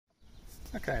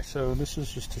Okay, so this is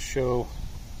just to show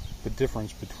the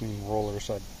difference between rollers.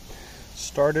 I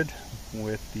started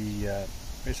with the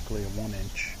basically a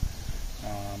 1-inch,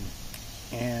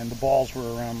 and the balls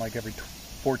were around like every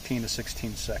 14 to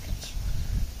 16 seconds.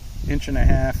 1.5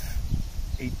 inch,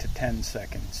 8 to 10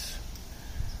 seconds.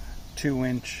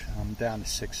 2-inch, I'm down to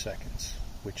 6 seconds,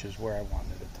 which is where I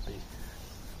wanted it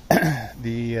to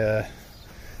be.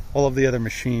 All of the other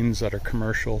machines that are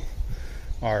commercial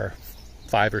are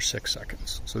 5 or 6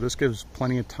 seconds. So this gives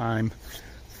plenty of time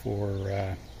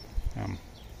for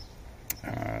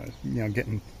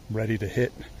getting ready to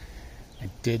hit. I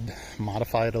did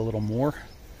modify it a little more.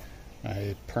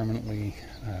 I permanently,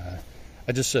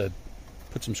 I just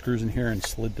put some screws in here and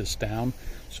slid this down.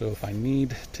 So if I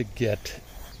need to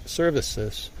service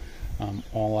this,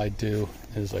 all I do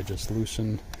is I just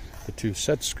loosen the 2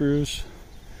 set screws.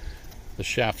 The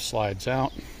shaft slides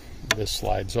out. This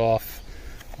slides off.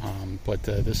 But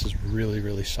this is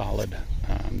really solid.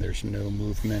 There's no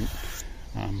movement.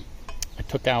 I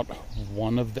took out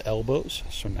one of the elbows,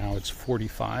 so now it's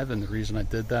 45, and the reason I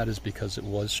did that is because it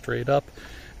was straight up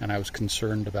and I was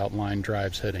concerned about line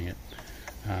drives hitting it.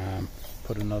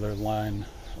 Put another line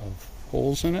of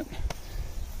holes in it,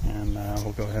 and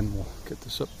we'll go ahead and we'll get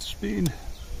this up to speed.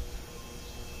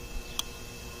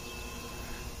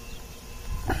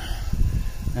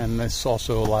 And it's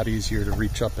also a lot easier to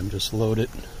reach up and just load it.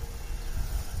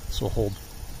 So hold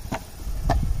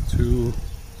 2,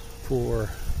 4,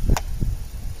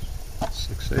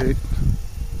 6, 8,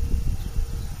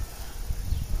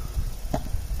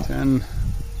 10,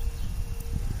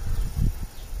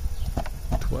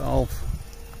 12,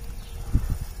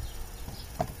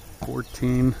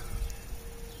 14,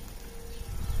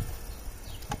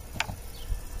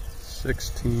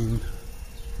 16,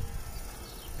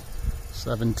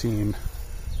 17,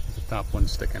 the top one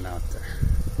sticking out there.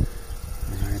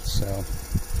 Alright, so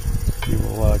we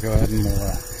will go ahead and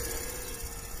we'll,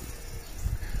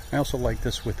 I also like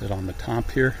this with it on the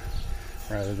top here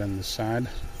rather than the side.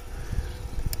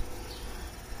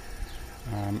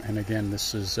 And again,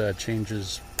 this is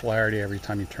changes polarity every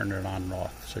time you turn it on and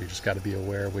off, so you just got to be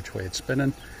aware which way it's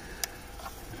spinning.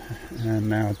 And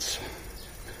now it's,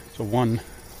 so 1,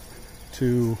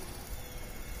 2,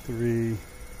 3,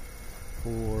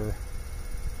 4,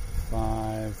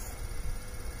 5,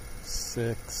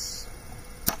 6,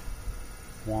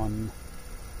 1,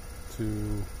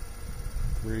 2,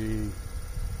 3,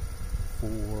 4,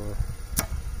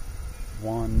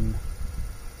 1,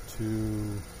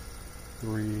 2,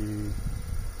 3,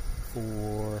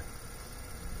 4,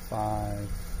 5,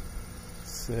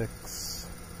 6,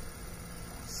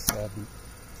 7,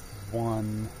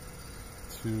 1,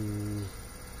 2,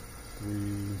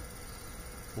 3,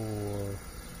 4,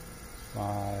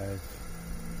 5,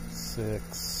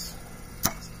 6,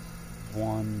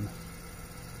 1,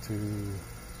 2,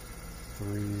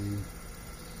 3,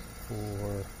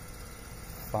 4,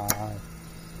 5.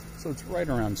 So it's right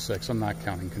around 6. I'm not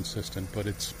counting consistent, but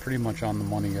it's pretty much on the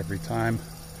money every time.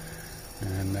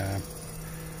 And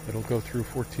it'll go through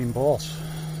 14 balls,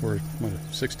 or what,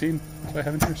 16 if I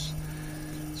have interest.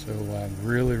 So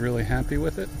really happy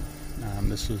with it.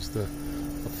 This is the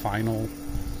final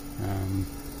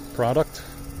product,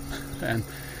 and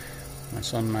my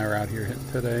son and I are out here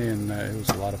hitting today, and it was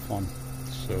a lot of fun.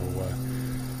 So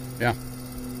yeah,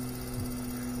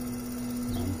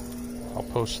 I'll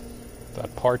post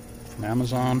that part from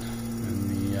Amazon and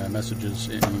the messages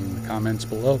in the comments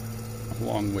below,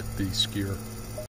 along with the skewer.